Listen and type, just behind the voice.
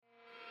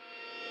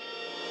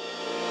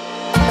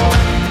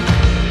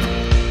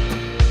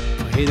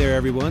Hey there,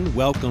 everyone.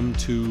 Welcome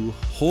to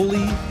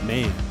Holy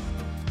Man,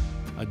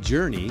 a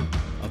journey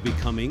of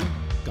becoming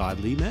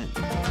godly men.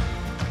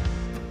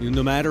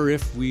 No matter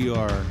if we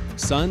are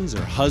sons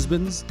or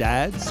husbands,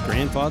 dads,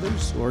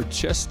 grandfathers, or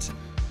just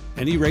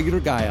any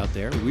regular guy out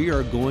there, we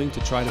are going to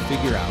try to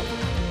figure out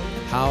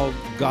how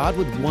God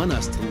would want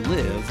us to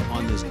live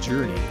on this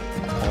journey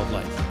called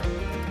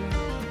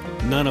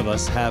life. None of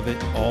us have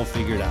it all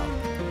figured out.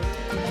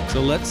 So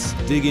let's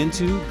dig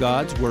into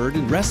God's Word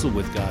and wrestle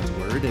with God's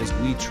Word as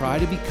we try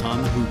to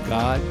become who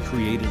God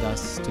created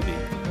us to be,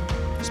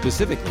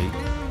 specifically,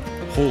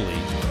 holy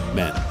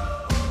men.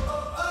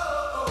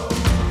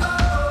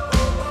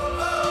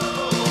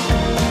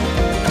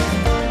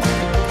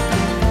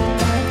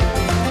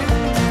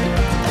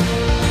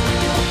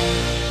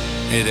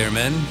 Hey there,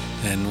 men,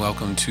 and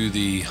welcome to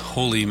the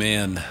Holy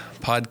Man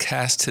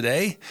podcast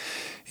today.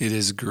 It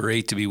is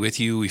great to be with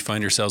you. We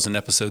find ourselves in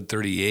episode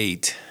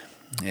 38.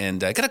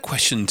 And I got a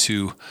question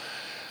to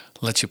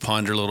let you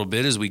ponder a little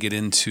bit as we get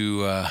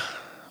into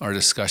our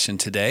discussion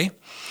today.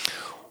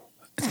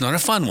 It's not a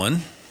fun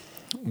one.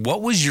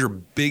 What was your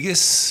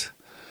biggest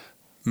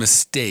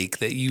mistake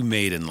that you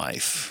made in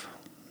life?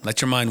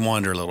 Let your mind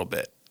wander a little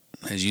bit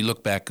as you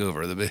look back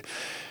over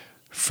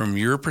from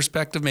your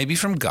perspective, maybe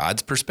from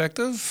God's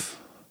perspective.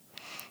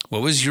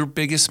 What was your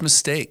biggest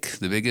mistake,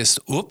 the biggest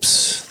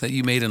oops that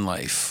you made in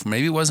life?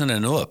 Maybe it wasn't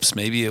an oops,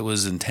 maybe it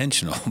was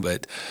intentional,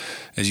 but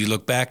as you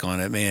look back on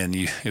it, man,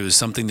 it was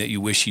something that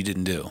you wish you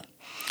didn't do.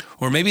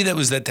 Or maybe that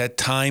was that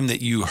time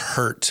that you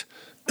hurt,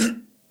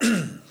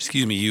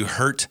 you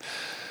hurt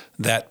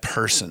that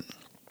person,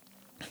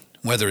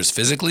 whether it's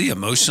physically,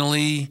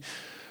 emotionally,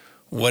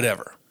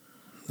 whatever.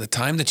 The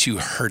time that you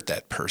hurt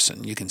that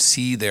person, you can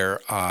see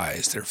their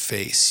eyes, their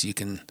face,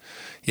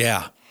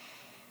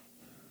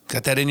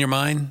 Got that in your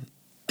mind?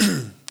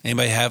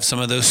 Anybody have some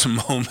of those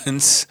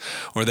moments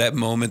or that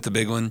moment, the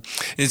big one?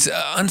 It's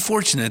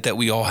unfortunate that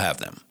we all have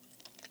them.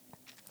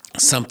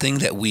 Something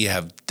that we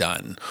have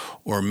done,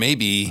 or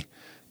maybe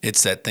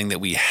it's that thing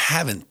that we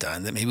haven't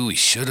done that maybe we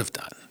should have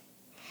done.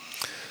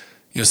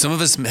 Some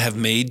of us have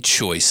made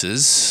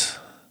choices.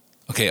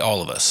 Okay,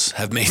 all of us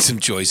have made some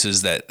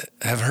choices that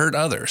have hurt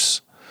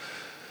others.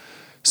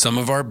 Some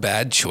of our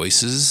bad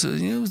choices,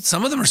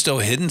 some of them are still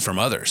hidden from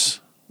others.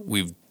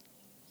 We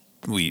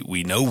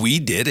know we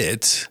did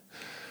it,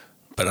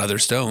 but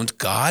others don't.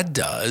 God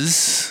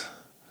does,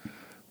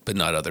 but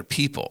not other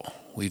people.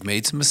 We've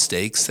made some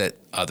mistakes that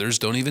others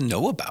don't even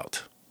know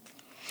about.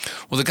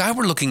 Well, the guy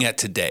we're looking at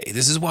today,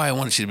 this is why I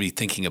wanted you to be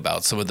thinking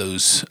about some of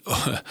those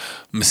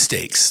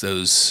mistakes,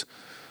 those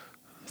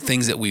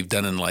things that we've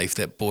done in life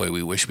that, boy,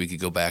 we wish we could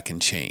go back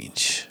and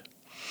change.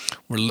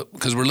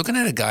 Because we're looking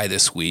at a guy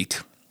this week,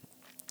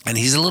 and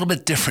he's a little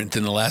bit different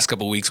than the last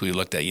couple of weeks we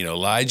looked at.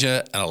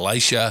 Elijah and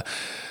Elisha,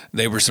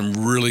 they were some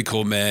really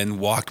cool men,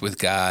 walked with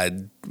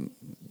God.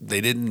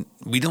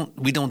 We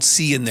don't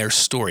see in their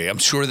story. I'm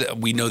sure that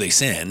we know they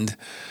sinned,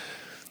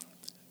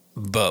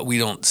 but we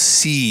don't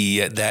see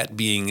that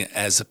being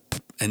as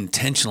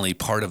intentionally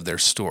part of their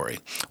story.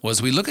 Well,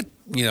 as we look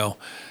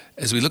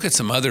at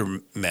some other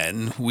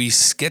men, we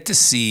get to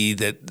see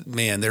that,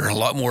 man, they're a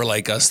lot more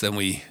like us than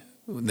we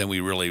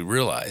really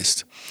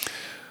realized.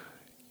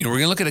 We're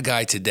going to look at a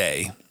guy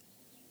today.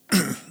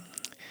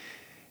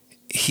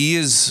 He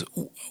is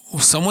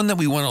someone that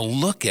we want to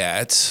look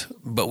at,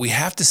 but we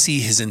have to see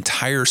his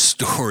entire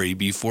story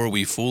before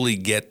we fully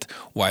get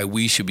why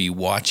we should be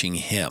watching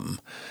him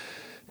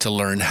to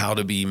learn how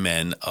to be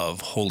men of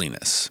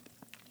holiness.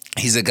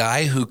 He's a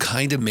guy who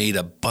kind of made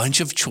a bunch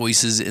of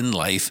choices in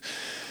life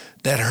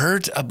that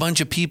hurt a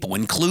bunch of people,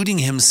 including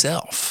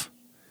himself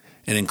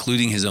and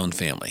including his own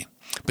family.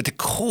 But the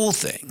cool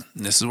thing,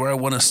 and this is where I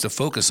want us to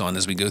focus on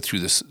as we go through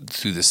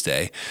this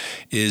day,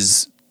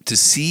 is to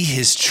see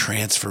his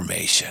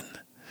transformation,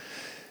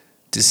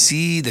 to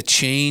see the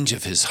change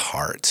of his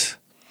heart,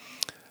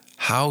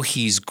 how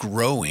he's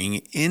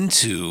growing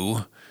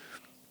into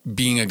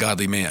being a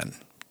godly man.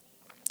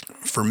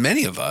 For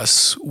many of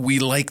us, we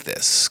like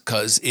this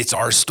because it's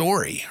our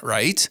story,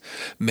 right?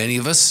 Many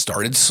of us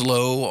started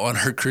slow on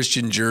our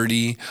Christian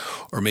journey,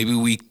 or maybe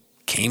we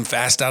came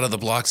fast out of the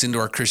blocks into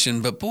our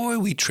Christian, but boy,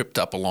 we tripped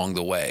up along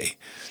the way.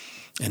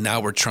 And now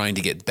we're trying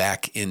to get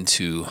back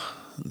into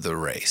the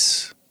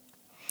race.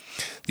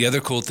 The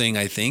other cool thing,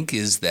 I think,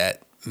 is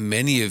that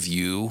many of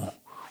you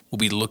will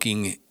be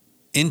looking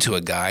into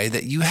a guy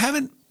that you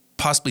haven't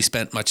possibly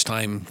spent much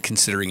time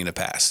considering in the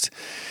past.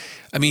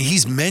 I mean,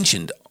 he's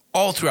mentioned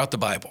all throughout the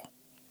Bible,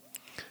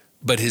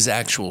 but his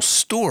actual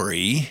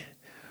story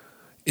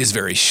is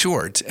very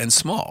short and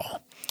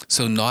small.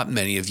 So not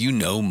many of you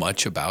know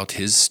much about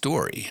his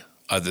story,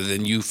 other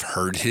than you've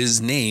heard his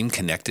name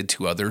connected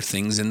to other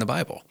things in the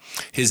Bible.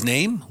 His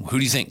name, who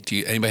do you think?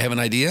 Anybody have an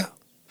idea?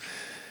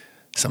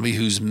 Somebody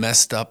who's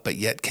messed up but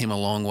yet came a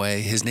long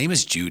way. His name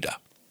is Judah.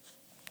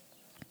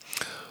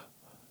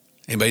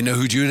 Anybody know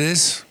who Judah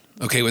is?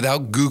 Okay,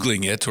 without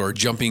Googling it or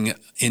jumping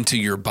into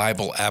your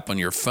Bible app on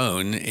your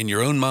phone, in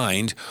your own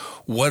mind,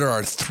 what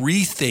are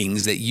 3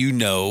 things that you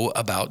know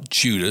about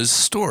Judah's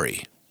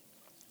story?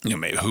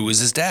 Maybe who was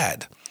his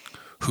dad?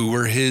 Who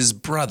were his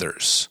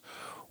brothers?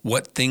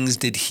 What things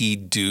did he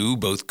do,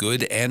 both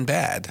good and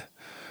bad?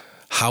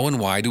 How and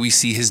why do we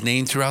see his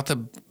name throughout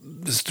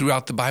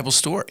the Bible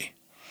story?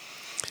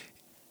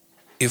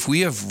 If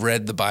we have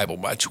read the Bible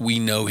much, we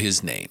know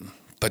his name,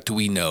 but do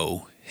we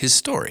know his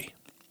story?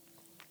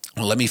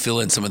 Well, let me fill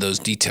in some of those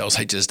details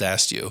I just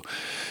asked you,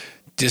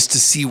 just to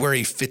see where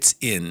he fits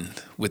in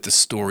with the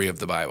story of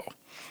the Bible.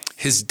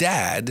 His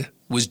dad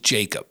was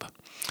Jacob.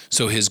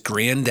 So his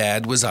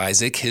granddad was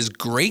Isaac. His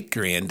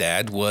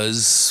great-granddad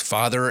was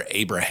Father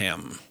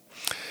Abraham.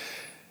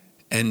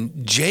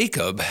 And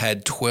Jacob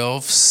had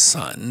 12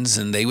 sons,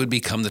 and they would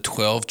become the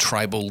 12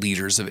 tribal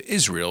leaders of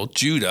Israel.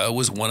 Judah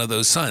was one of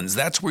those sons.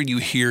 That's where you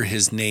hear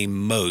his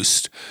name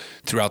most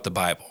throughout the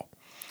Bible.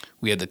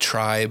 We had the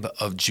tribe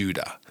of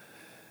Judah,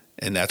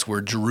 and that's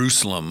where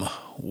Jerusalem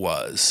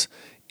was.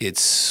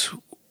 It's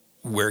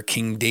where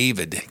King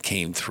David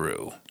came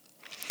through.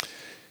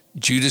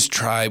 Judah's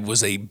tribe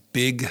was a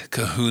big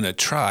kahuna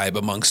tribe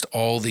amongst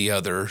all the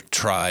other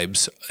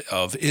tribes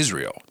of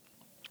Israel.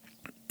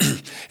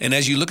 And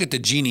as you look at the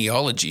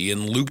genealogy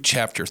in Luke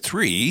chapter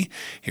 3,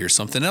 here's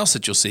something else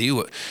that you'll see.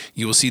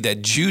 You will see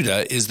that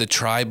Judah is the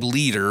tribe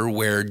leader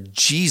where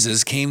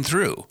Jesus came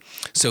through.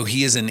 So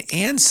he is an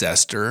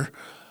ancestor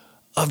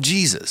of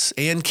Jesus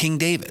and King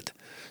David.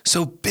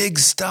 So big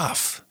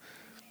stuff.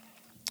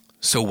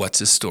 So what's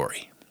his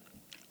story?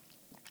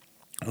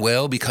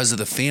 Well, because of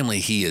the family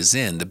he is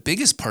in, the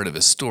biggest part of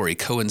his story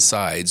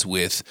coincides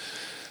with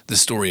the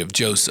story of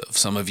Joseph.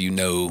 Some of you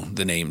know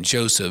the name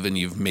Joseph, and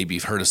you've maybe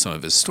heard of some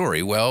of his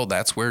story. Well,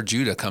 that's where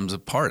Judah comes a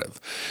part of.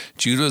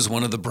 Judah is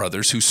one of the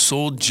brothers who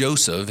sold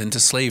Joseph into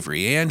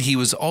slavery, and he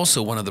was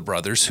also one of the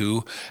brothers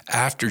who,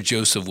 after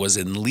Joseph was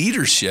in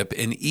leadership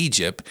in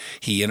Egypt,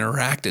 he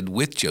interacted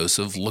with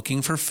Joseph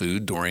looking for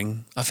food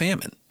during a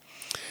famine.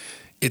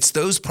 It's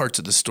those parts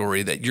of the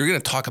story that you're going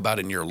to talk about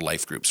in your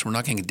life groups. We're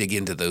not going to dig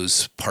into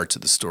those parts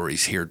of the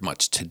stories here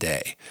much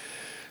today.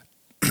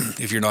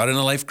 If you're not in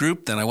a life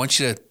group, then I want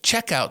you to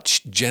check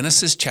out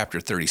Genesis chapter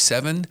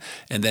 37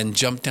 and then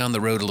jump down the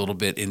road a little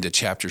bit into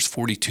chapters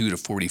 42 to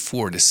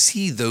 44 to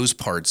see those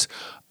parts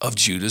of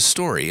Judah's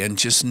story and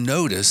just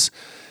notice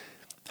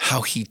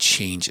how he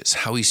changes,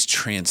 how he's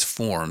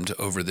transformed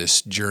over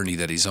this journey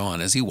that he's on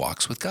as he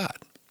walks with God.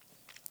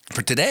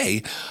 For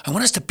today, I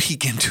want us to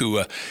peek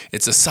into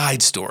it's a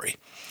side story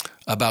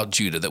about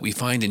Judah that we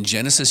find in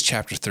Genesis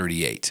chapter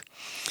 38.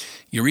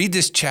 You read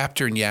this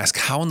chapter and you ask,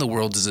 how in the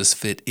world does this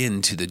fit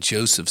into the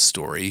Joseph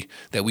story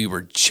that we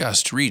were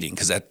just reading?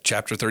 Because that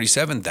chapter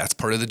 37, that's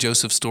part of the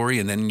Joseph story,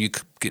 and then you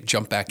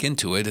jump back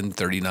into it in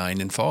 39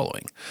 and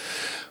following.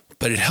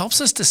 But it helps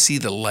us to see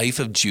the life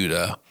of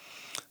Judah,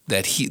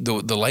 that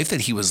the life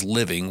that he was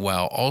living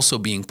while also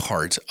being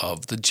part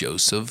of the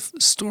Joseph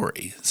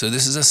story. So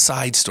this is a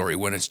side story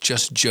when it's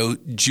just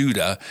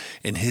Judah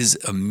and his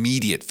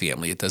immediate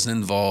family. It doesn't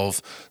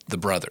involve the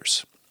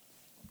brothers.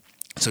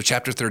 So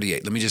chapter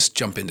 38, let me just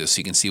jump into this so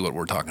you can see what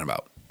we're talking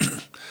about.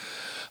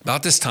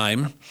 About this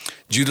time,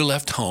 Judah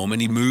left home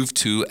and he moved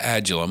to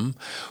Adullam,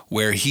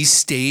 where he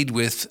stayed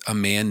with a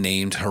man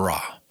named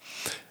Hirah.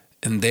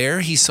 And there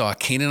he saw a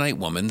Canaanite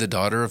woman, the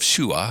daughter of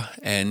Shua,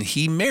 and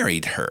he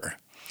married her.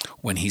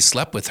 When he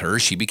slept with her,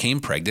 she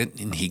became pregnant,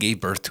 and he gave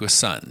birth to a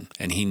son,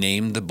 and he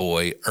named the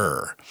boy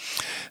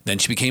Then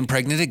she became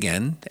pregnant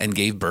again and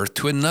gave birth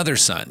to another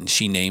son.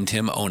 She named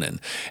him Onan.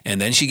 And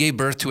then she gave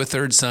birth to a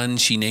third son.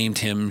 She named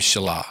him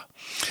Shelah.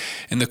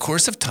 In the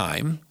course of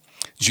time,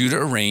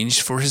 Judah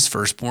arranged for his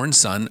firstborn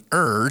son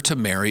to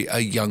marry a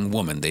young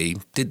woman. They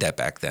did that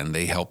back then.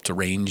 They helped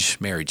arrange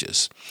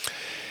marriages.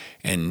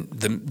 And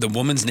the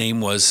woman's name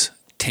was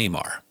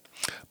Tamar.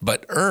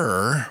 But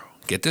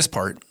get this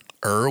part,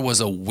 was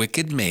a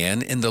wicked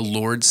man in the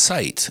Lord's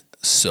sight,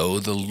 so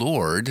the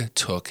Lord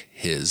took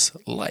his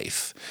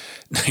life.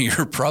 Now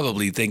you're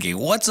probably thinking,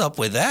 what's up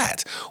with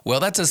that?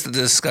 Well, that's just a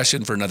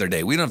discussion for another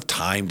day. We don't have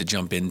time to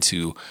jump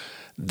into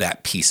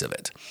that piece of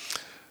it.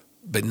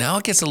 But now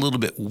it gets a little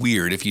bit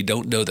weird if you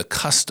don't know the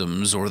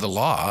customs or the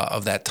law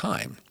of that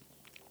time.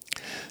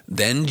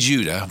 Then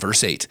Judah,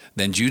 verse 8,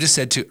 then Judah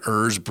said to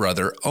Er's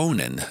brother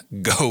Onan,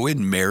 go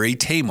and marry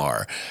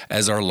Tamar,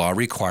 as our law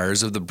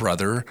requires of the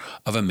brother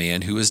of a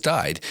man who has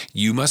died.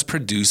 You must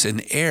produce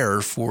an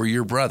heir for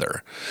your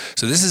brother.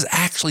 So this is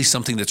actually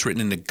something that's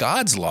written into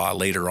God's law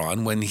later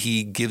on when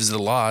he gives the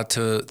law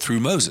through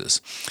Moses.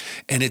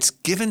 And it's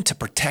given to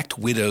protect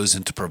widows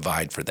and to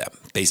provide for them,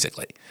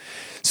 basically.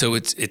 So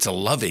it's a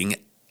loving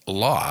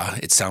law.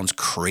 It sounds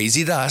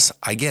crazy to us.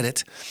 I get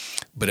it.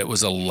 But it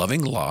was a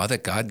loving law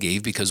that God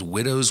gave because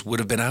widows would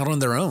have been out on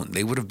their own.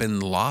 They would have been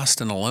lost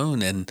and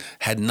alone and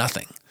had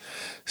nothing.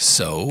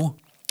 So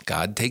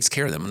God takes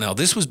care of them. Now,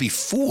 this was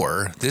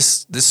before,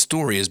 this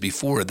story is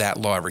before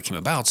that law ever came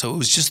about. So it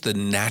was just the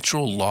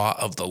natural law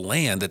of the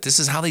land that this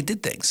is how they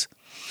did things.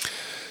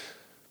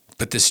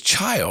 But this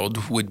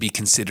child would be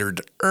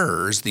considered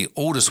Er's, the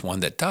oldest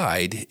one that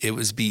died. It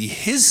was be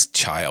his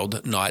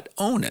child, not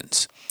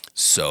Onan's.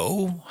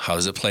 So how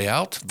does it play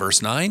out?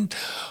 Verse 9,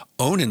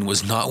 Onan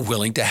was not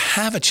willing to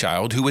have a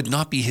child who would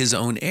not be his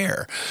own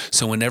heir.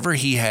 So whenever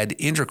he had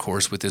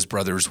intercourse with his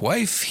brother's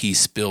wife, he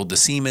spilled the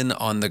semen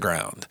on the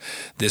ground.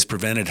 This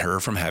prevented her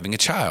from having a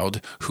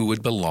child who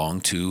would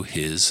belong to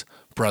his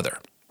brother.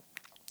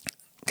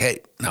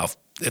 Okay, now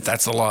if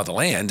that's the law of the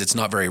land, it's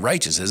not very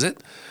righteous, is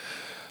it?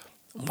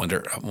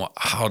 Wonder,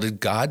 how did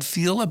God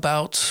feel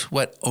about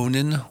what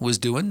Onan was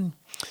doing?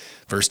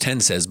 Verse 10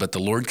 says, but the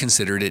Lord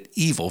considered it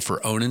evil for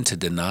Onan to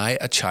deny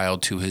a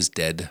child to his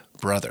dead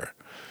brother.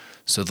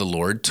 So the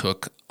Lord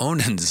took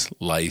Onan's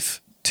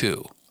life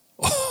too.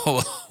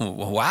 Oh,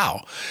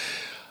 wow.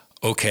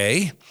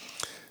 Okay.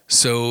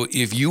 So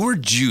if you were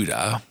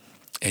Judah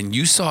and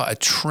you saw a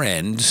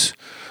trend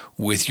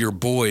with your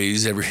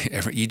boys,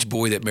 each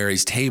boy that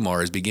marries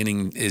Tamar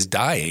is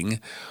dying,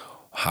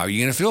 how are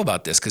you going to feel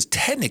about this? Because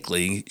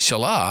technically,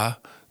 Shelah,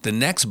 the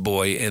next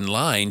boy in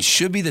line,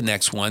 should be the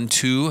next one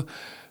to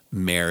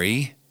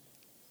marry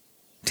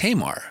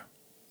Tamar.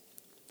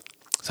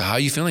 So how are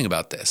you feeling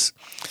about this?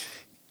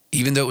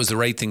 Even though it was the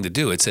right thing to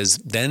do, it says,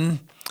 then,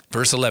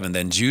 verse 11,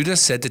 then Judah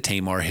said to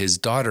Tamar, his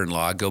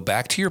daughter-in-law, go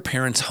back to your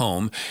parents'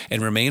 home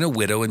and remain a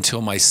widow until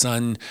my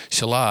son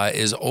Shelah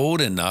is old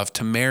enough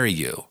to marry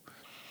you.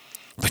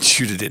 But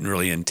Judah didn't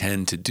really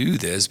intend to do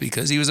this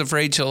because he was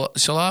afraid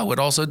Shelah would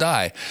also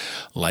die,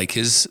 like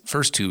his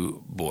first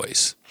two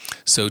boys.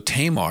 So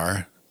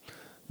Tamar,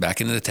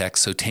 back into the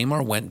text, so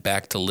Tamar went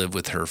back to live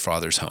with her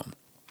father's home.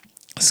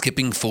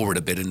 Skipping forward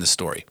a bit in the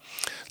story.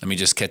 Let me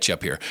just catch you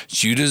up here.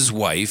 Judah's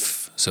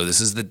wife, so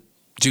this is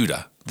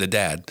Judah, the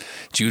dad.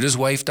 Judah's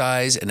wife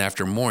dies, and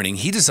after mourning,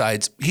 he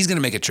decides he's going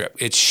to make a trip.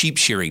 It's sheep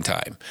shearing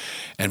time.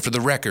 And for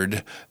the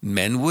record,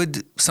 men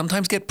would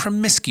sometimes get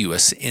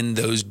promiscuous in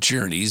those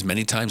journeys,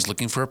 many times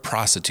looking for a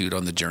prostitute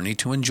on the journey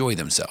to enjoy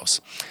themselves.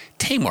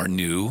 Tamar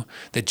knew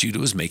that Judah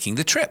was making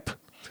the trip,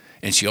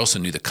 and she also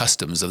knew the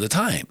customs of the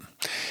time.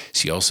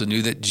 She also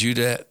knew that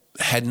Judah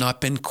had not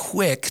been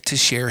quick to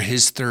share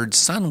his third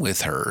son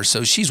with her,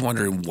 so she's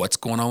wondering what's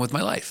going on with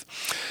my life.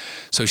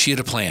 So she had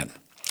a plan.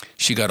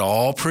 She got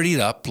all prettied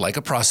up like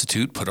a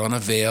prostitute, put on a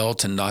veil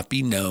to not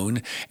be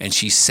known, and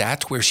she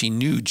sat where she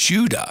knew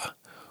Judah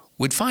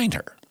would find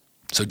her.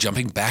 So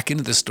jumping back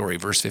into the story,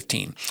 verse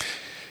 15,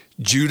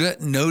 Judah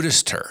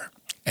noticed her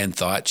and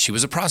thought she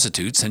was a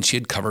prostitute since she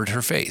had covered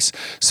her face.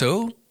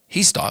 So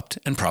he stopped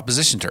and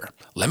propositioned her.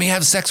 Let me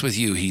have sex with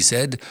you, he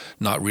said,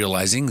 not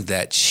realizing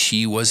that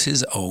she was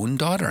his own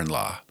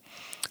daughter-in-law.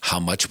 How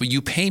much will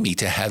you pay me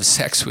to have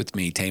sex with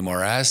me?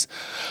 Tamar asked.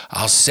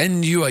 I'll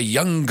send you a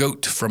young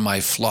goat from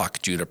my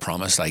flock, Judah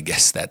promised. I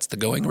guess that's the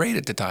going rate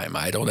at the time.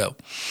 I don't know.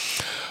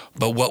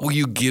 But what will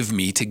you give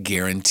me to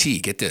guarantee?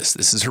 Get this.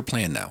 This is her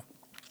plan now.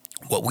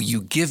 What will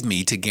you give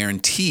me to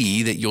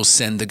guarantee that you'll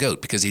send the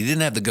goat? Because he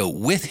didn't have the goat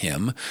with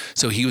him,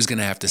 so he was going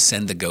to have to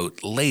send the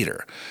goat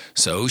later.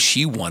 So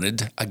she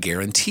wanted a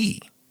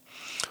guarantee.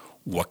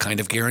 What kind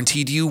of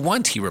guarantee do you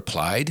want? He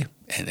replied.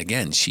 And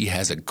again, she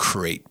has a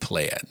great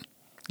plan.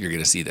 You're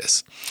going to see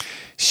this.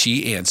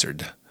 She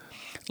answered,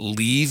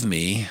 leave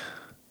me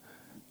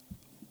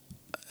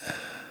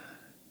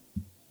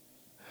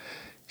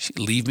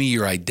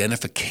your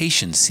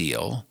identification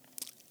seal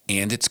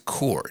and its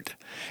cord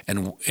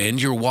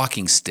and your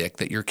walking stick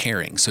that you're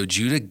carrying. So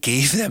Judah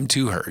gave them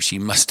to her. She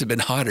must have been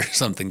hot or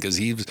something because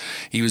he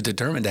was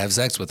determined to have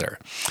sex with her.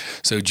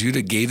 So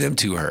Judah gave them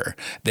to her.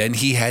 Then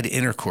he had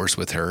intercourse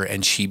with her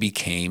and she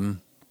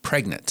became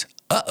pregnant.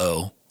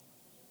 Uh-oh.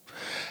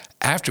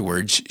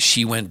 Afterwards,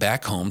 she went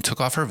back home,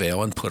 took off her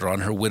veil, and put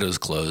on her widow's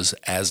clothes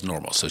as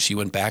normal. So she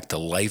went back to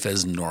life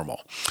as normal.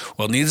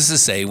 Well, needless to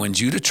say, when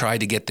Judah tried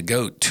to get the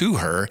goat to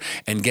her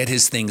and get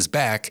his things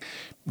back,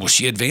 well,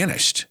 she had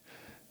vanished.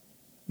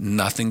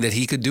 Nothing that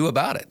he could do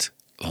about it.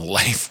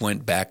 Life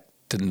went back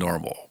to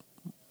normal.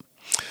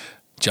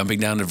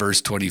 Jumping down to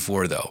verse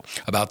 24, though.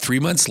 About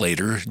 3 months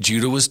later,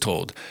 Judah was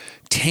told,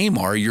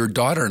 Tamar, your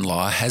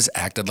daughter-in-law, has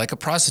acted like a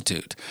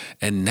prostitute,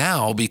 and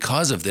now,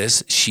 because of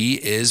this, she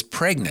is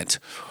pregnant.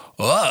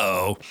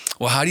 Uh-oh.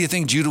 Well, how do you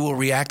think Judah will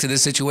react to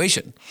this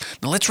situation?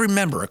 Now, let's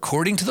remember,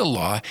 according to the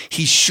law,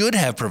 he should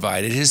have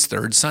provided his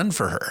third son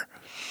for her,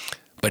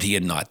 but he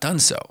had not done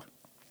so.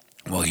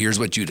 Well, here's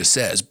what Judah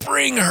says.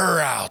 Bring her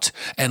out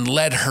and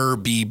let her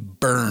be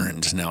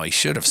burned. Now, he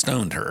should have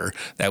stoned her.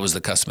 That was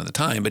the custom of the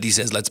time, but he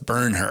says, let's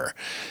burn her.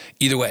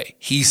 Either way,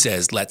 he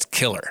says, let's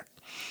kill her.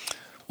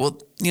 Well,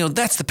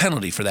 that's the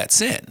penalty for that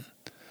sin.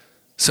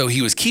 So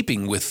he was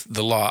keeping with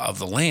the law of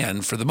the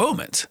land for the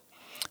moment.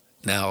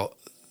 Now,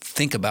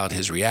 think about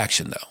his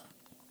reaction,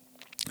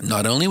 though.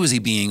 Not only was he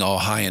being all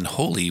high and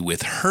holy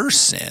with her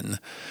sin,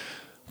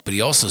 but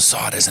he also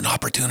saw it as an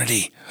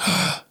opportunity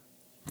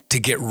to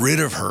get rid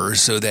of her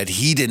so that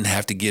he didn't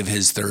have to give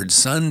his third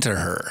son to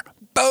her.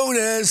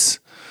 Bonus!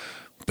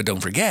 But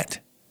don't forget,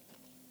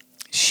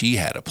 she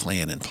had a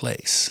plan in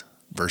place.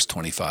 Verse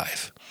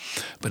 25.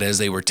 But as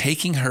they were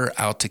taking her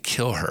out to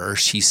kill her,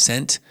 she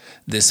sent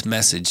this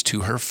message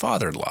to her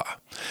father-in-law.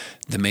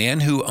 The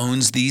man who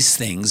owns these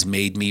things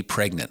made me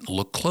pregnant.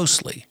 Look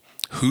closely.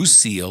 Whose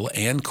seal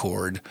and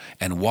cord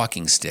and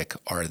walking stick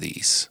are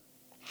these?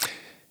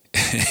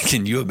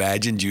 Can you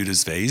imagine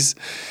Judah's face?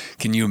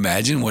 Can you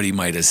imagine what he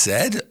might have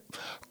said?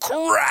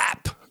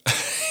 Crap!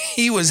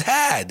 He was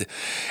had.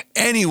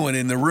 Anyone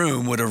in the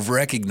room would have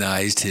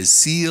recognized his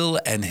seal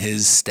and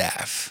his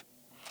staff.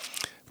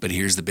 But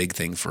here's the big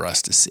thing for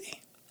us to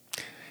see.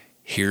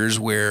 Here's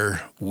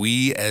where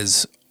we,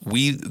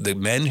 the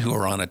men who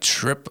are on a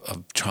trip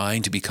of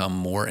trying to become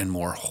more and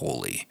more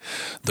holy,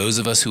 those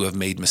of us who have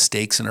made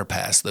mistakes in our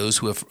past,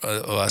 those of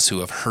us who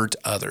have hurt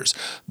others,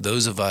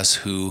 those of us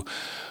who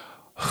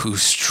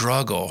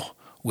struggle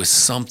with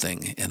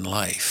something in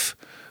life,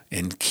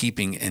 and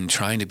keeping and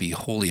trying to be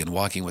holy and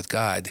walking with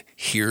God,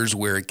 here's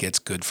where it gets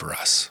good for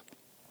us.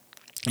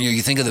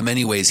 You think of the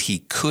many ways he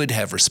could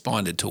have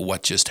responded to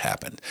what just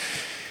happened.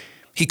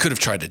 He could have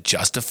tried to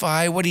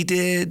justify what he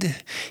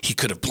did. He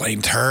could have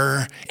blamed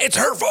her. It's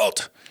her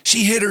fault.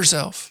 She hit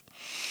herself.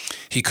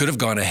 He could have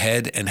gone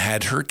ahead and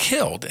had her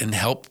killed and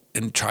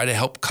try to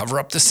help cover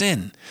up the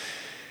sin.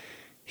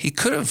 He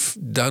could have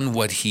done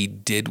what he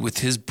did with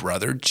his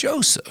brother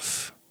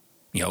Joseph.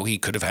 He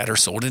could have had her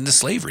sold into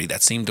slavery.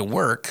 That seemed to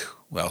work.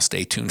 Well,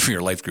 stay tuned for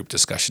your life group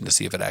discussion to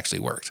see if it actually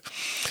worked.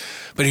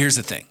 But here's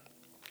the thing.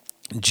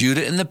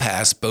 Judah in the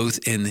past, both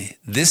in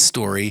this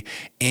story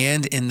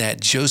and in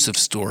that Joseph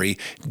story,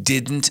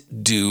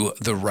 didn't do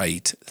the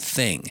right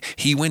thing.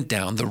 He went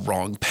down the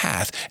wrong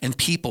path, and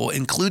people,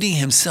 including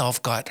himself,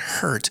 got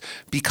hurt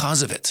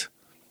because of it.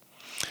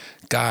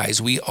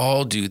 Guys, we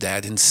all do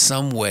that in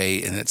some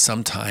way and at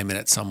some time and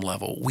at some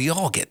level. We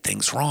all get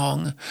things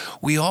wrong.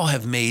 We all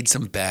have made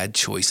some bad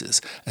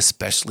choices,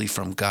 especially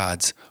from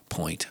God's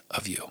point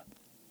of view.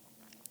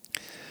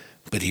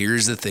 But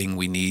here's the thing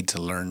we need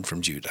to learn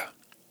from Judah.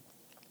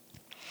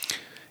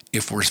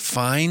 If we're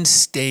fine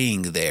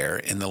staying there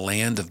in the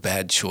land of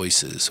bad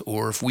choices,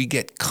 or if we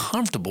get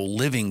comfortable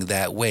living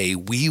that way,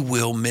 we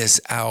will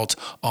miss out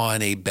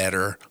on a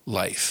better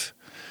life,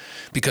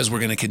 because we're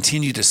going to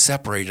continue to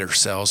separate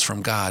ourselves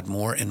from God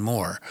more and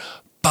more.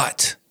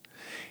 But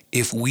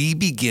if we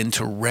begin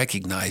to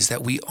recognize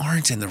that we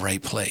aren't in the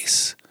right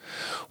place,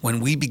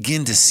 when we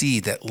begin to see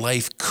that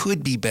life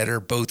could be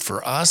better both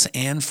for us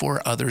and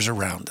for others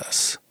around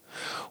us,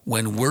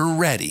 when we're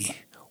ready,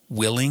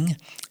 willing,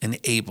 and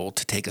able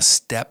to take a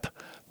step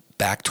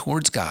back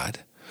towards God,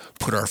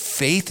 put our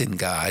faith in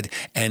God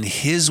and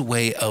his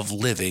way of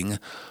living,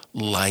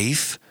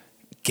 life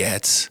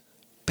gets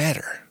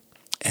better.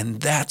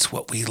 And that's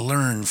what we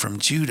learn from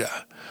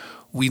Judah.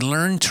 We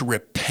learn to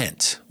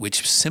repent,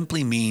 which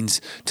simply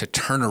means to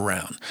turn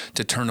around,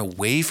 to turn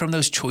away from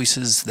those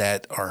choices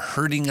that are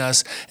hurting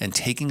us and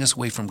taking us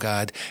away from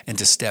God, and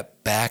to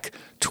step back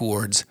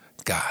towards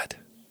God.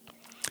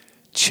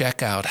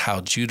 Check out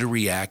how Judah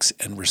reacts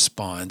and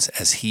responds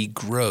as he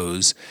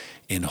grows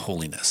in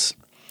holiness.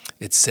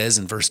 It says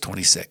in verse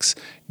 26,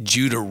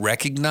 Judah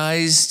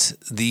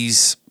recognized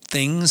these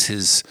things,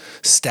 his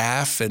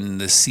staff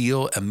and the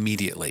seal,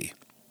 immediately.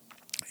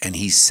 And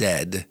he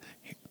said,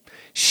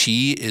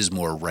 "She is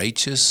more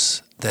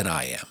righteous than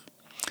I am,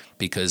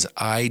 because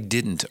I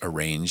didn't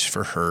arrange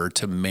for her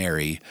to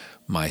marry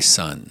my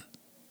son."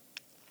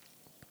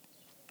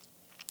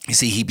 You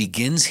see, he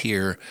begins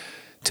here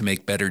to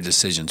make better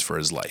decisions for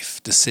his life,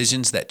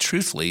 decisions that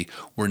truthfully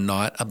were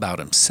not about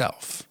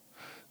himself.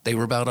 They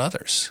were about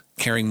others,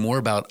 caring more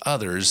about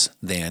others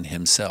than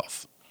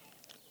himself.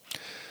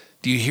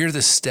 Do you hear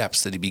the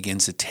steps that he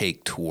begins to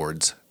take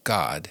towards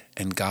God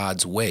and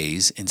God's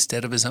ways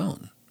instead of his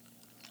own?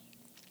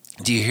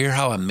 Do you hear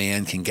how a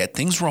man can get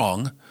things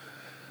wrong,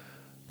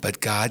 but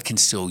God can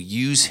still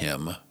use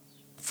him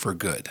for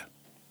good?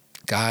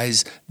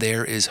 Guys,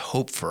 there is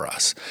hope for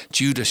us.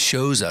 Judah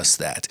shows us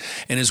that.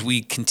 And as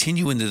we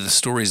continue into the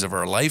stories of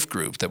our life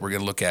group that we're going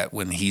to look at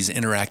when he's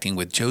interacting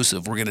with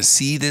Joseph, we're going to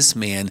see this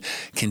man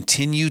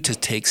continue to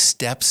take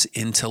steps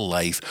into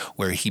life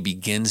where he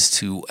begins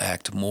to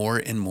act more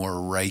and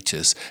more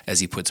righteous as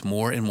he puts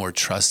more and more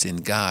trust in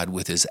God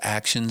with his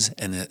actions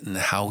and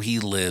how he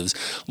lives,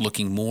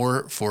 looking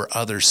more for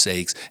others'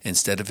 sakes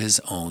instead of his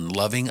own,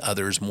 loving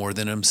others more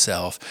than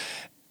himself.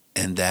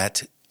 And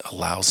that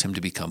allows him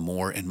to become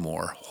more and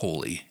more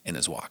holy in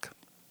his walk.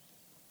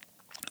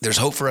 There's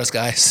hope for us,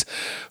 guys.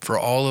 For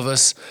all of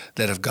us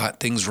that have got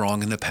things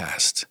wrong in the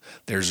past,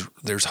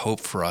 there's hope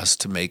for us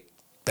to make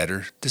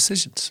better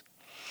decisions.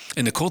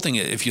 And the cool thing,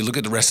 if you look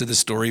at the rest of the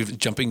story,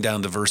 jumping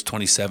down to verse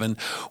 27,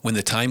 when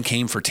the time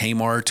came for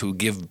Tamar to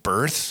give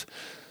birth,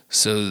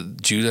 so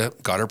Judah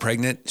got her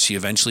pregnant, she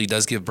eventually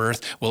does give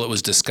birth. Well, it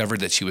was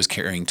discovered that she was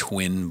carrying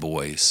twin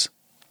boys.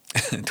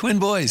 Twin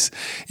boys.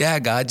 Yeah,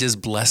 God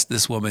just blessed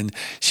this woman.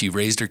 She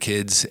raised her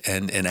kids.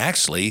 And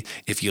actually,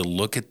 if you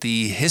look at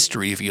the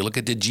history, if you look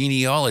at the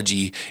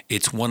genealogy,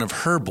 it's one of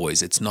her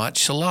boys. It's not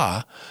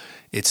Shelah.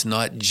 It's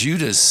not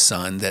Judah's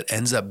son that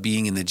ends up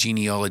being in the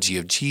genealogy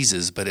of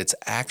Jesus, but it's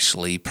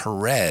actually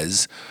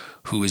Perez,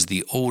 who is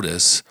the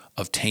oldest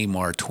of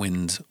Tamar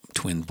twin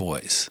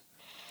boys.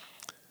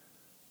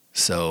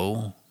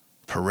 So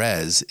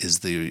Perez is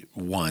the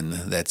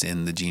one that's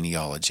in the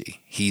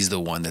genealogy. He's the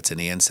one that's an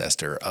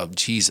ancestor of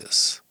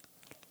Jesus.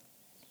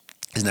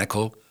 Isn't that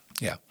cool?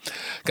 Yeah.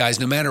 Guys,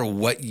 no matter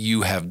what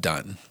you have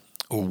done,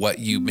 or what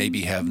you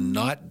maybe have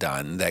not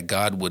done that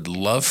God would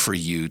love for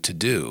you to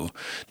do,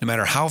 no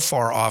matter how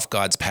far off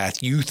God's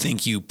path you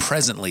think you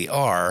presently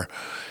are,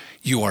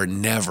 you are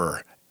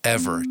never,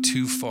 ever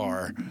too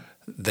far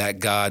that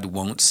God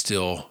won't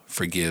still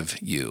forgive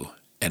you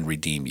and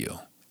redeem you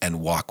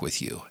and walk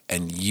with you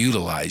and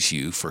utilize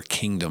you for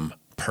kingdom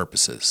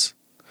purposes.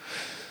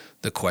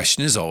 The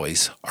question is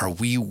always, are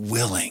we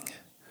willing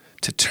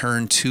to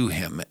turn to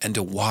him and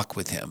to walk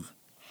with him?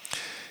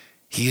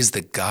 He is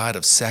the God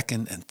of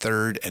second and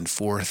third and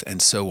fourth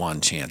and so on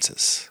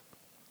chances.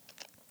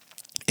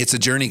 It's a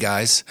journey,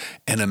 guys,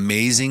 an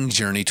amazing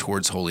journey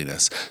towards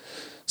holiness.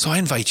 So I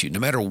invite you, no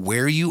matter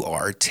where you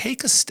are,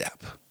 take a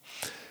step.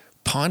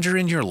 Ponder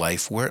in your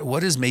life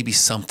what is maybe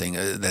something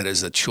that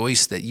is a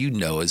choice that you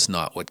know is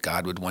not what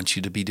God would want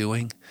you to be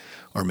doing.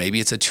 Or maybe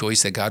it's a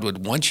choice that God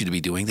would want you to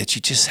be doing that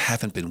you just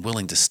haven't been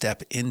willing to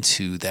step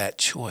into that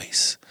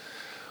choice.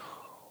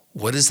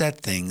 What is that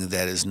thing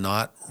that is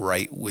not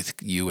right with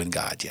you and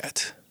God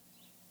yet?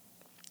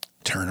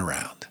 Turn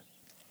around.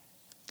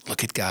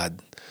 Look at God.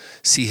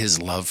 See his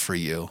love for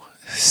you.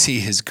 See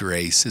his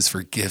grace, his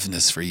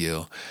forgiveness for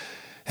you.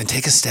 And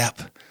take a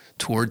step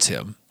towards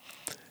him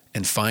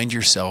and find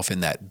yourself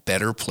in that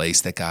better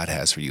place that God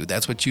has for you.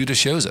 That's what Judah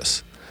shows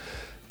us.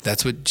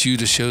 That's what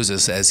Judah shows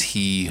us as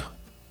he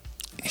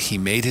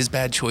made his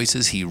bad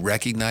choices. He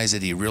recognized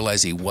it. He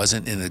realized he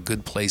wasn't in a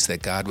good place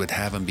that God would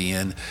have him be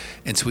in.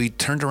 And so he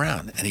turned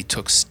around and he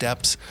took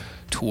steps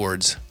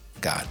towards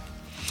God.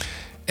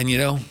 And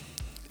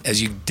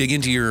as you dig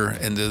into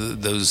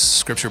those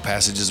scripture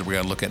passages that we're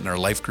going to look at in our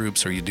life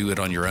groups, or you do it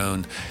on your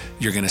own,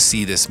 you're going to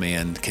see this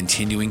man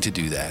continuing to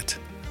do that,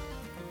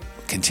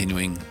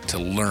 continuing to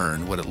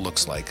learn what it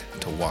looks like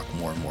to walk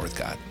more and more with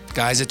God.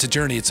 Guys, it's a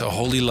journey. It's a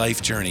holy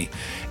life journey,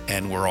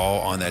 and we're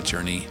all on that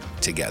journey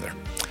together.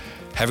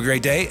 Have a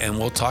great day, and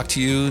we'll talk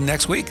to you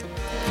next week.